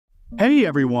Hey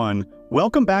everyone,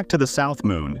 welcome back to the South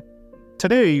Moon.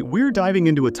 Today, we're diving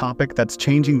into a topic that's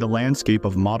changing the landscape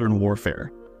of modern warfare: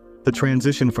 the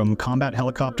transition from combat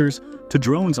helicopters to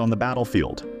drones on the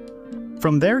battlefield.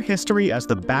 From their history as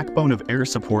the backbone of air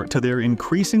support to their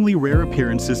increasingly rare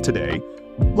appearances today,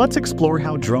 let's explore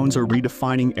how drones are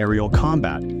redefining aerial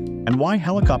combat and why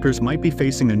helicopters might be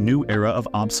facing a new era of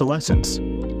obsolescence.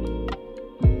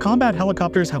 Combat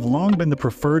helicopters have long been the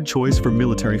preferred choice for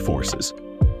military forces.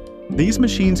 These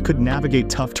machines could navigate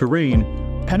tough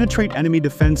terrain, penetrate enemy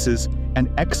defenses,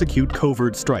 and execute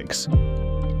covert strikes.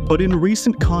 But in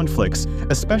recent conflicts,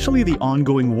 especially the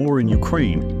ongoing war in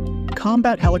Ukraine,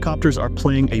 combat helicopters are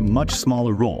playing a much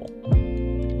smaller role.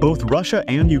 Both Russia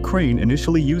and Ukraine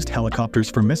initially used helicopters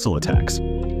for missile attacks,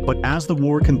 but as the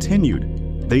war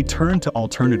continued, they turned to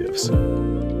alternatives.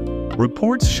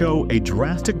 Reports show a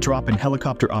drastic drop in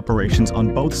helicopter operations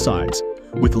on both sides,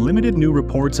 with limited new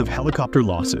reports of helicopter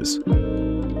losses.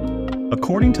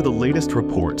 According to the latest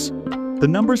reports, the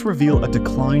numbers reveal a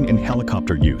decline in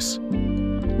helicopter use.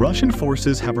 Russian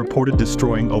forces have reported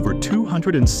destroying over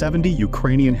 270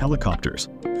 Ukrainian helicopters,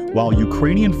 while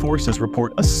Ukrainian forces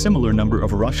report a similar number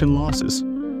of Russian losses.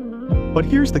 But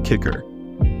here's the kicker.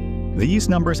 These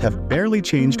numbers have barely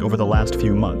changed over the last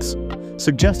few months,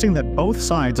 suggesting that both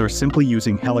sides are simply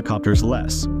using helicopters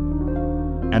less.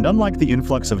 And unlike the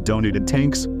influx of donated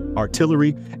tanks,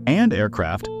 artillery, and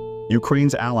aircraft,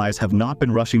 Ukraine's allies have not been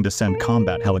rushing to send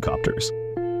combat helicopters.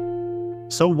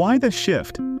 So why this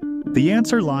shift? The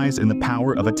answer lies in the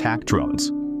power of attack drones.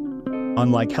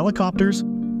 Unlike helicopters,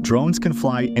 drones can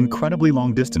fly incredibly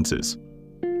long distances.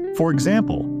 For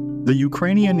example, the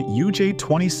Ukrainian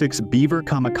UJ-26 Beaver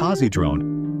kamikaze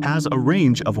drone has a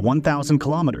range of 1,000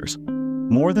 kilometers,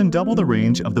 more than double the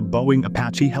range of the Boeing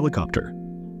Apache helicopter.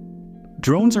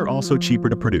 Drones are also cheaper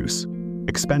to produce,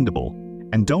 expendable,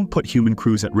 and don't put human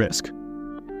crews at risk.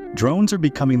 Drones are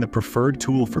becoming the preferred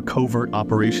tool for covert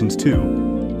operations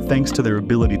too, thanks to their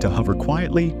ability to hover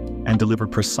quietly and deliver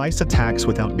precise attacks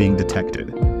without being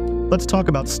detected. Let's talk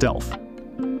about stealth.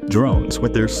 Drones,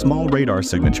 with their small radar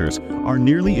signatures, are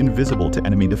nearly invisible to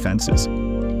enemy defenses.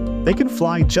 They can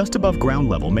fly just above ground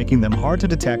level, making them hard to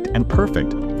detect and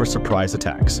perfect for surprise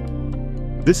attacks.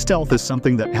 This stealth is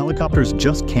something that helicopters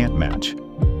just can't match.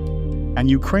 And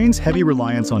Ukraine's heavy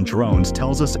reliance on drones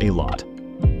tells us a lot.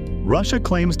 Russia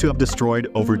claims to have destroyed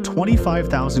over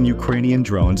 25,000 Ukrainian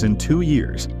drones in 2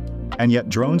 years, and yet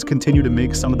drones continue to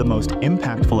make some of the most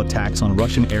impactful attacks on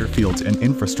Russian airfields and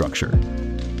infrastructure.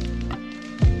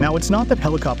 Now, it's not that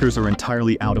helicopters are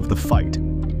entirely out of the fight.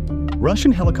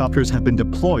 Russian helicopters have been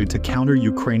deployed to counter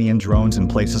Ukrainian drones in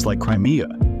places like Crimea.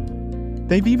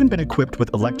 They've even been equipped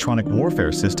with electronic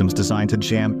warfare systems designed to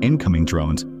jam incoming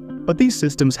drones, but these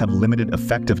systems have limited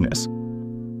effectiveness.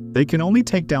 They can only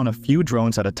take down a few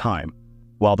drones at a time,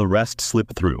 while the rest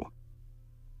slip through.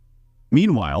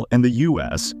 Meanwhile, in the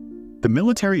US, the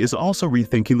military is also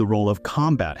rethinking the role of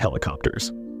combat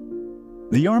helicopters.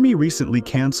 The Army recently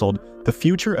canceled the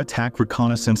Future Attack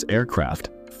Reconnaissance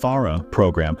Aircraft (FARA)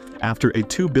 program after a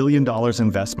 $2 billion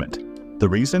investment. The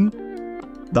reason?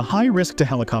 The high risk to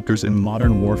helicopters in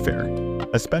modern warfare,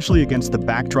 especially against the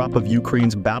backdrop of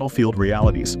Ukraine's battlefield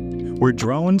realities, where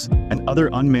drones and other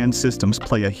unmanned systems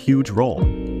play a huge role.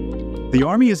 The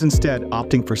Army is instead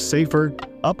opting for safer,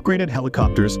 upgraded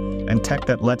helicopters and tech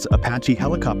that lets Apache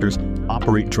helicopters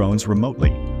operate drones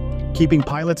remotely, keeping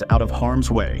pilots out of harm's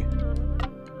way.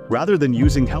 Rather than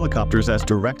using helicopters as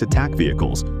direct attack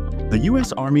vehicles, the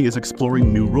US Army is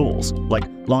exploring new roles, like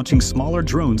launching smaller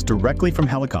drones directly from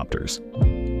helicopters.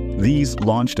 These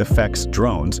launched effects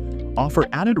drones offer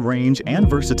added range and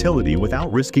versatility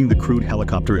without risking the crewed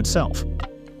helicopter itself.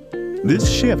 This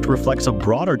shift reflects a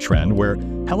broader trend where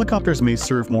helicopters may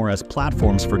serve more as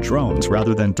platforms for drones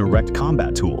rather than direct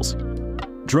combat tools.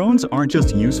 Drones aren't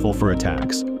just useful for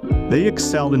attacks, they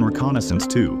excel in reconnaissance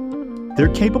too. They're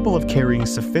capable of carrying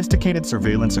sophisticated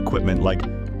surveillance equipment like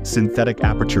synthetic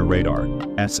aperture radar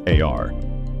 (SAR)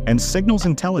 and signals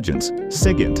intelligence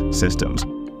 (SIGINT) systems,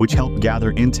 which help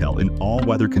gather intel in all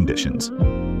weather conditions.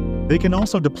 They can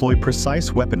also deploy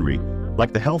precise weaponry,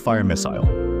 like the Hellfire missile,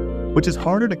 which is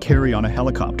harder to carry on a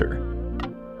helicopter.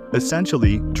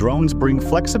 Essentially, drones bring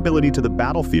flexibility to the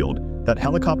battlefield that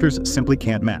helicopters simply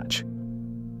can't match.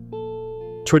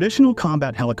 Traditional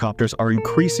combat helicopters are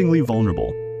increasingly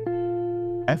vulnerable.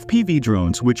 FPV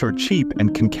drones, which are cheap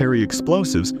and can carry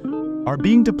explosives, are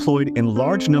being deployed in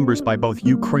large numbers by both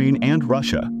Ukraine and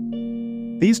Russia.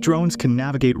 These drones can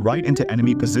navigate right into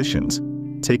enemy positions,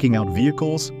 taking out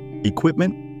vehicles,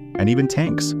 equipment, and even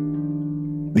tanks.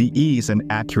 The ease and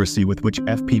accuracy with which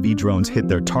FPV drones hit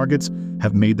their targets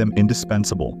have made them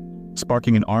indispensable,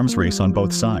 sparking an arms race on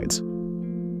both sides.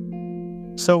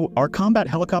 So, are combat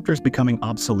helicopters becoming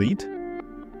obsolete?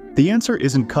 The answer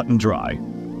isn't cut and dry.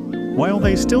 While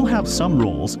they still have some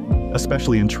roles,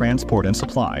 especially in transport and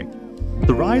supply,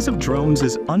 the rise of drones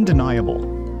is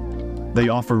undeniable. They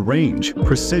offer range,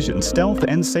 precision, stealth,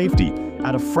 and safety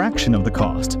at a fraction of the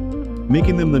cost,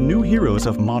 making them the new heroes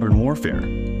of modern warfare.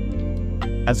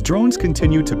 As drones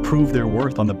continue to prove their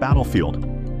worth on the battlefield,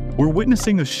 we're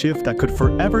witnessing a shift that could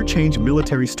forever change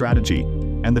military strategy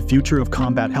and the future of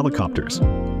combat helicopters.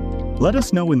 Let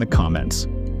us know in the comments.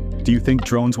 Do you think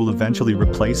drones will eventually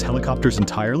replace helicopters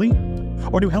entirely?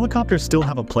 Or do helicopters still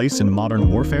have a place in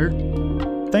modern warfare?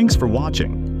 Thanks for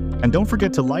watching, and don't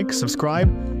forget to like, subscribe,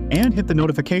 and hit the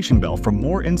notification bell for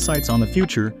more insights on the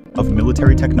future of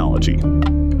military technology.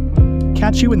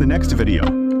 Catch you in the next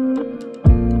video.